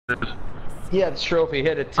Yeah, it's trophy.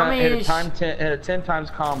 Hit a 10 times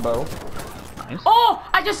combo. Nice. Oh,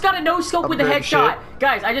 I just got a no scope with a headshot,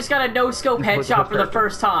 guys. I just got a no scope headshot for the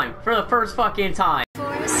first time, for the first fucking time.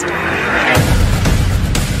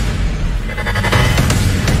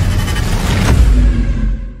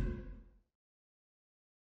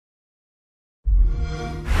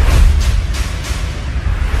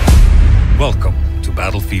 Welcome to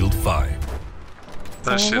Battlefield 5.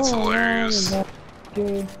 That shit's hilarious.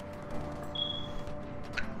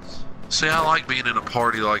 See, I like being in a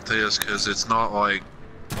party like this because it's not like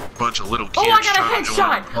a bunch of little kids. Oh, I got a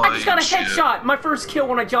headshot! I just got a headshot! My first kill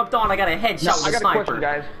when I jumped on, I got a headshot with a sniper. I got a question,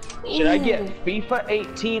 guys. Should I get FIFA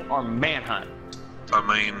 18 or Manhunt? I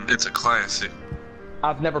mean, it's a classic.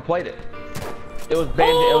 I've never played it. It was banned.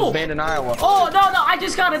 It was banned in Iowa. Oh no! I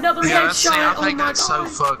just got another headshot. See, I think that's so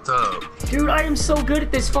fucked up. Dude, I am so good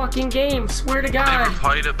at this fucking game. Swear to God. I never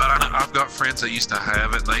played it, but I've got friends that used to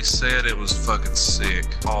have it, and they said it was fucking sick.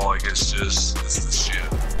 Oh, like it's the shit.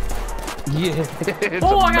 Yeah.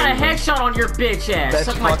 Oh, I got a headshot on your bitch ass. That's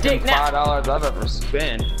Suck my dick now. $5 I've ever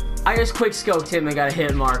spent. I just quick scoped him and got a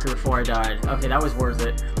hit marker before I died. Okay, that was worth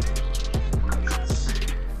it.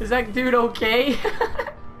 Is that dude okay?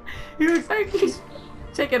 He looks like he's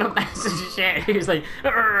taking a massive shit. He was like,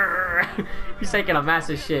 he's taking a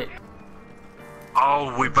massive shit.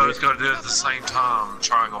 Oh, we both got to do it at the same time.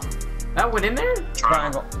 Triangle. That went in there?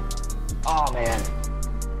 Triangle. Oh man.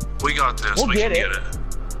 We got this. We'll we get can it. get it.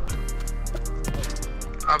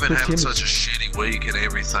 I've been having such a shitty week and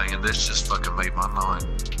everything, and this just fucking made my night.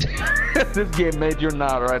 This game made your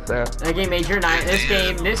night right there. That game made your night.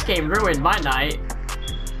 This game ruined my night.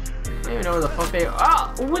 I don't even know where the fuck they are.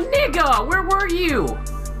 Oh, well, nigga, where were you?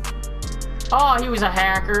 Oh, he was a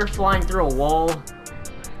hacker flying through a wall.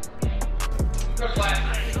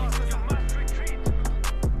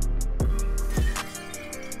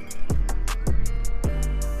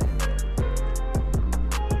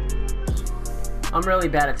 I'm really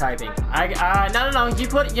bad at typing.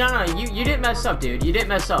 No, you didn't mess up, dude. You didn't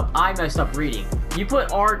mess up. I messed up reading. You put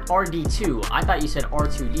RD2. I thought you said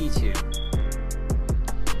R2D2.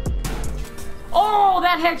 Oh,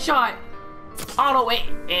 that headshot! Auto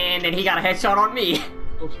aim, and then he got a headshot on me.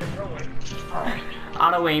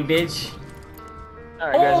 Auto aim, bitch.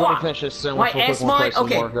 Alright, guys, let me finish this soon. My S-mine,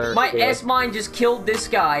 okay, my S-mine just killed this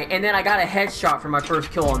guy, and then I got a headshot for my first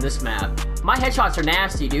kill on this map. My headshots are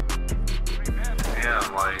nasty, dude. Yeah,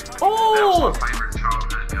 like, oh! that was my favorite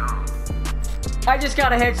childhood, yo. I just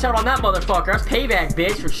got a headshot on that motherfucker. That's payback,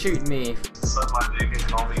 bitch, for shooting me. Suck my dick and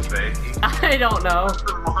call me Becky. I don't know.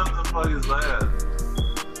 What the fuck is that?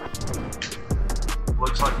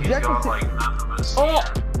 Looks like he's got like nothing but skin. Oh!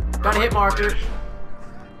 Got a hit marker.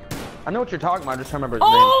 I know what you're talking about, I just trying to remember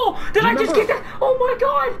his name. Did I just get that? Oh my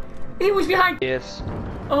god! He was behind. Yes.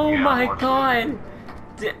 Oh my god.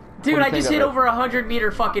 Dude, I just hit over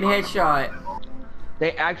 100-meter fucking headshot.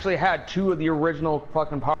 They actually had 2 of the original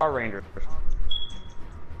fucking Power Rangers.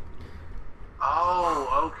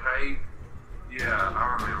 Oh, okay. Yeah,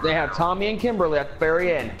 I remember. They had Tommy and Kimberly at the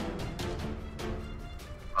very end.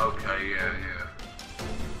 Okay, yeah.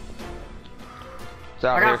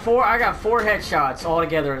 I got four headshots all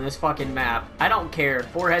together in this fucking map. I don't care.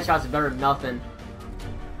 4 headshots is better than nothing.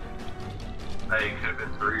 Hey, it could have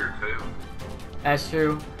been 3 or 2. That's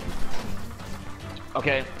true.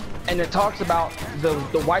 Okay. And it talks about the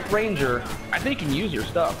White Ranger. I think you can use your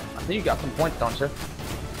stuff. I think you got some points, don't you?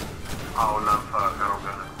 Oh no, fuck! I don't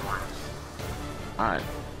got no points. Alright.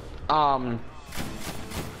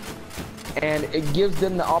 And it gives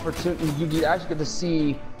them the opportunity. You actually get to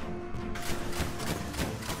see.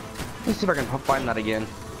 Let me see if I can find that again.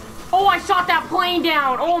 Oh, I shot that plane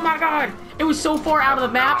down! Oh my god! It was so far out of the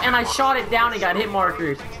map, and I shot it down and got hit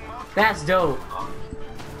markers. That's dope.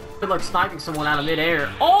 Good luck sniping someone out of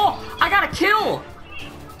midair. Oh! I got a kill!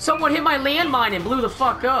 Someone hit my landmine and blew the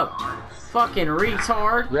fuck up. Fucking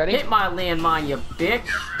retard. Ready? Hit my landmine, you bitch.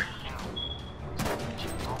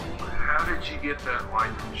 How did you get that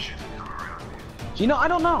light from shit come around you? You know, I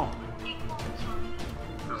don't know.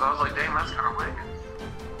 Because I was like, damn, that's kind of wicked.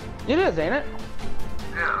 It is, ain't it?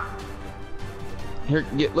 Yeah. Here,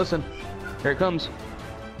 listen. Here it comes.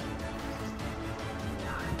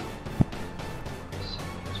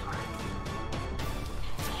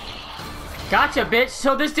 Gotcha, bitch.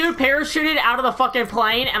 So this dude parachuted out of the fucking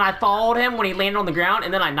plane, and I followed him when he landed on the ground,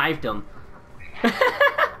 and then I knifed him.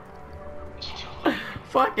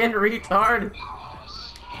 Fucking retard.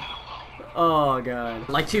 Oh, God.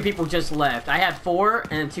 Like, 2 people just left. I had 4,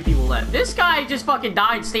 and then 2 people left. This guy just fucking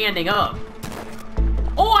died standing up.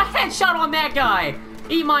 Oh, I headshot on that guy.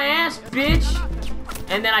 Eat my ass, bitch.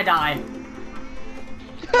 And then I died.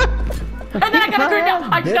 And then I got a grenade.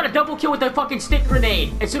 I just got a double kill with a fucking stick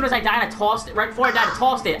grenade. As soon as I died, I tossed it. Right before I died, I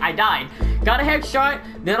tossed it. I died. Got a headshot.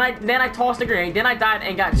 Then I tossed a grenade. Then I died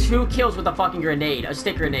and got 2 kills with a fucking grenade, a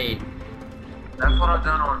stick grenade. That's what I've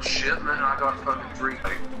done on shipment. I got fucking 3,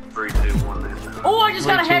 2, 1 then. Oh, I just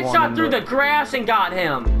got a 3, 2, 1 headshot through the grass and got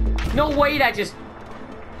him. No way that just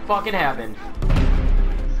fucking happened.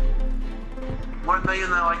 Weren't they in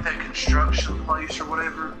that, like, that construction place or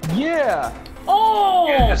whatever? Yeah. Oh!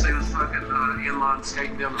 Yeah, because they was fucking inline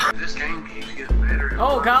skating down the road. This game keeps getting better. And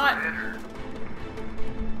Oh, God. better.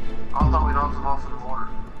 Although we knocked them off in the water.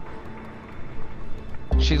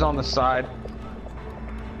 She's on the side.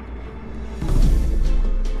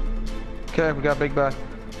 Okay, we got big back.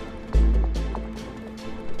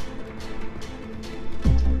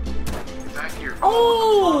 Back here.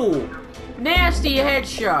 Oh! Nasty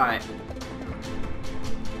headshot.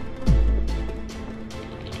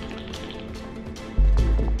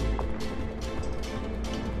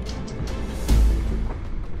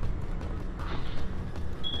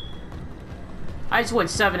 I just went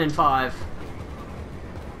 7 and 5.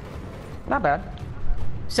 Not bad.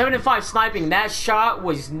 7 and 5 sniping. That shot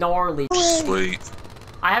was gnarly. Sweet.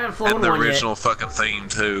 I haven't flown And the one original yet. fucking theme,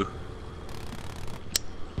 too.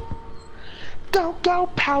 Go, go,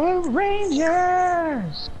 Power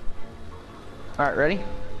Rangers! Alright, ready?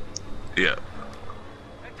 Yeah.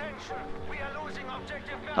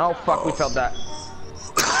 Oh, fuck, we felt that.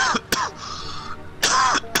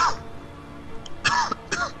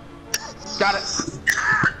 Got it.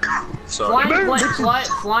 Sorry.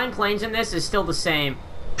 Flying planes in this is still the same.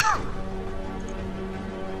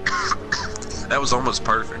 That was almost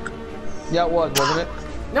perfect. Yeah, it was, wasn't it?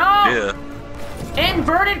 No! Yeah.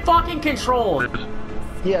 Inverted fucking control.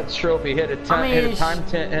 Yeah, it's trophy. Hit a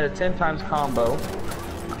 10 times combo.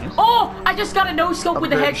 Oh! I just got a no-scope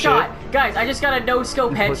with a Upgrade headshot. Guys, I just got a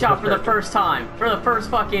no-scope headshot for the first time. For the first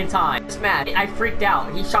fucking time. It's mad. I freaked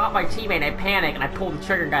out. He shot my teammate, I panicked, and I pulled the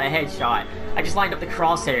trigger and got a headshot. I just lined up the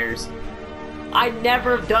crosshairs. I've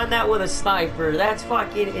never done that with a sniper. That's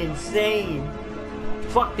fucking insane.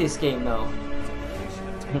 Fuck this game, though.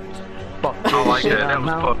 Fuck I like this that. That shit, was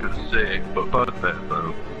I'm fucking sick, but fuck that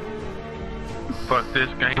though. Fuck this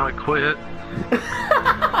game. I quit.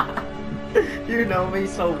 You know me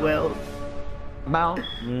so well. out.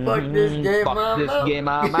 Fuck this game, Fuck I'm this out. game,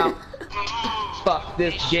 I'm out. Fuck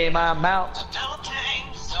this game, I'm out.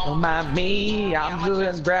 Don't mind me, I'm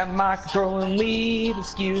just grabbing my control and leave.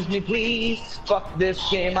 Excuse me, please. Fuck this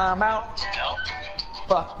game, I'm out.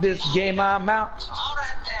 Fuck this game, I'm out.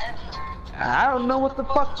 I don't know what the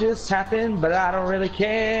fuck just happened, but I don't really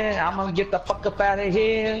care. I'm gonna get the fuck up out of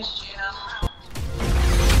here.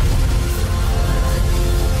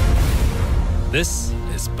 This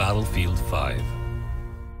is Battlefield 5.